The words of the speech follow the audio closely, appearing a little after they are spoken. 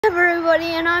Everybody,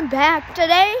 and I'm back.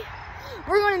 Today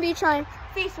we're going to be trying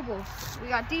Feastables. We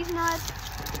got these nuts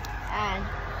and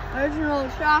original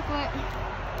chocolate,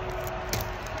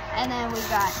 and then we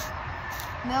got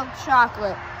milk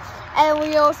chocolate, and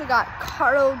we also got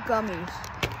Carlo gummies.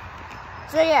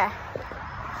 So yeah,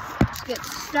 let's get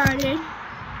started.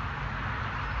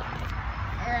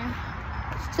 And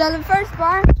so the first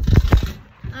bar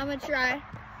I'm gonna try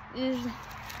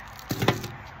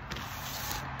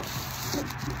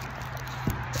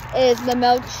is the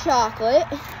milk chocolate.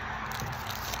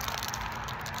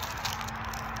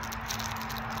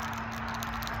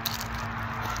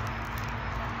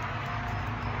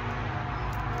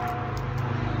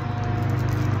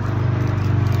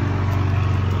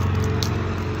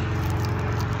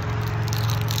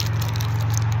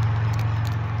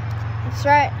 That's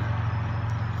right.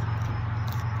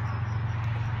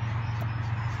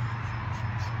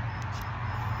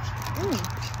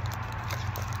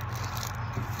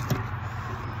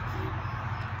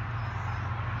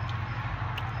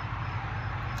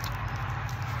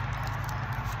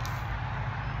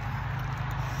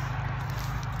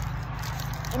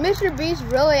 Mr. Beast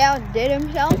really outdid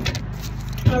himself.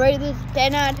 I rate this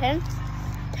 10 out of 10.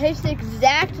 Tastes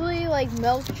exactly like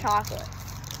milk chocolate.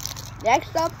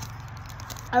 Next up,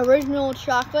 original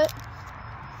chocolate.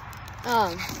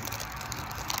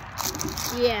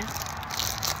 Yeah.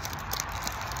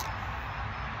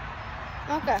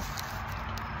 Okay.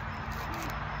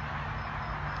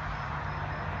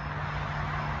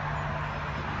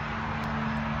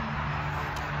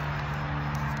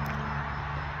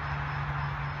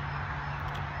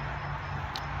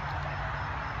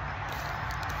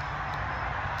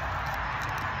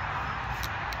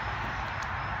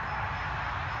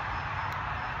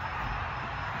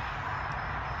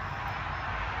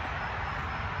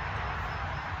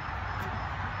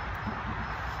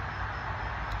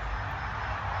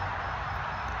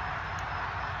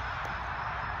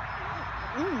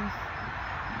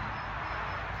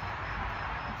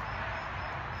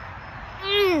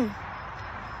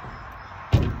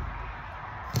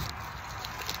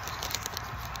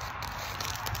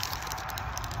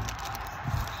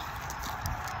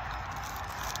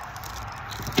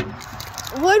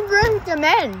 Would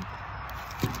recommend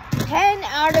 10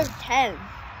 out of 10.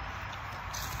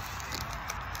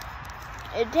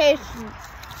 It tastes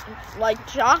like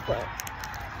chocolate.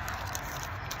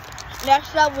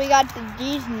 Next up, we got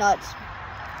these nuts.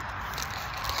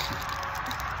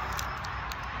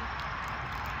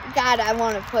 God, I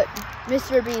want to put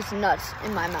Mr. Beast nuts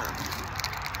in my mouth.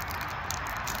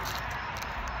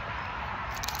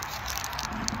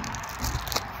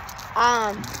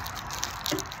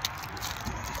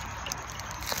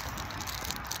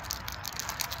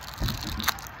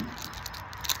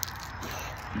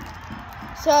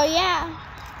 So yeah,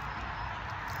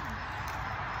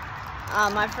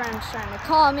 my friend's trying to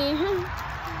call me.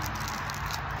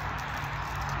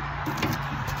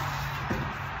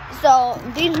 So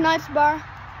these nuts bar,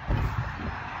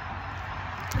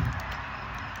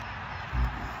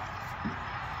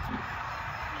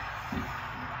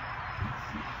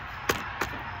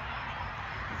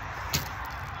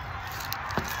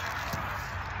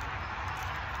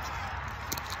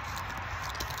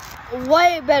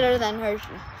 way better than Hershey's.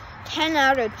 10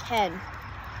 out of 10.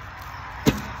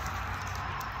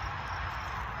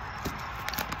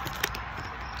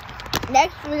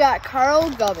 Next, we got Carlo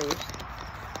gummies.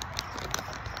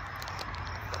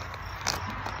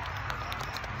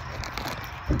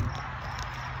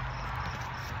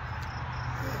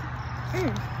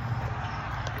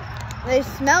 They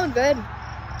smell good.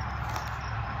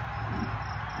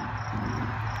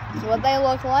 That's what they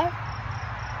look like.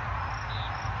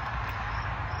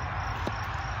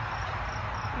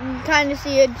 You can kind of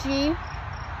see a G.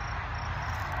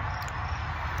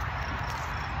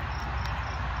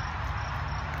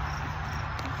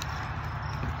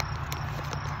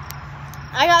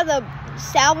 I got the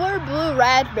sour blue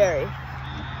raspberry.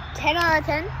 10 out of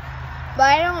 10, but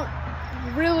I don't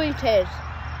really taste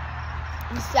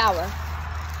the sour.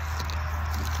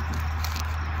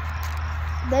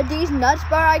 These nuts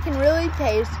bar, I can really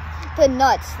taste the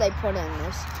nuts they put in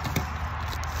this.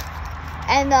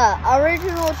 And the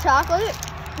original chocolate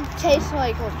tastes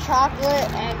like chocolate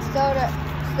and soda,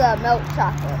 the milk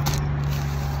chocolate.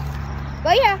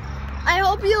 But yeah, I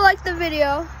hope you liked the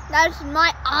video. That's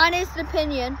my honest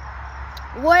opinion.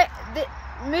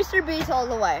 Mr. Beast all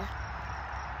the way.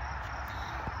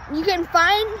 You can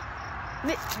find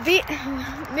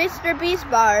Mr. Beast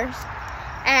bars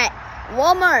at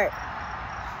Walmart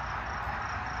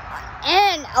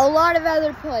and a lot of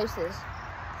other places.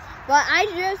 But I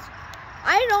just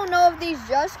I don't know if these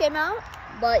just came out,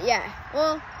 but yeah.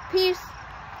 Well, peace.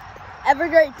 Have a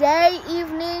great day,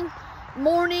 evening,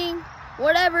 morning,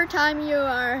 whatever time you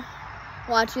are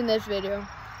watching this video.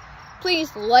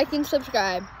 Please like and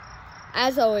subscribe.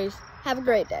 As always, have a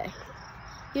great day.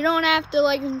 You don't have to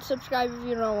like and subscribe if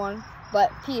you don't want,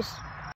 but peace.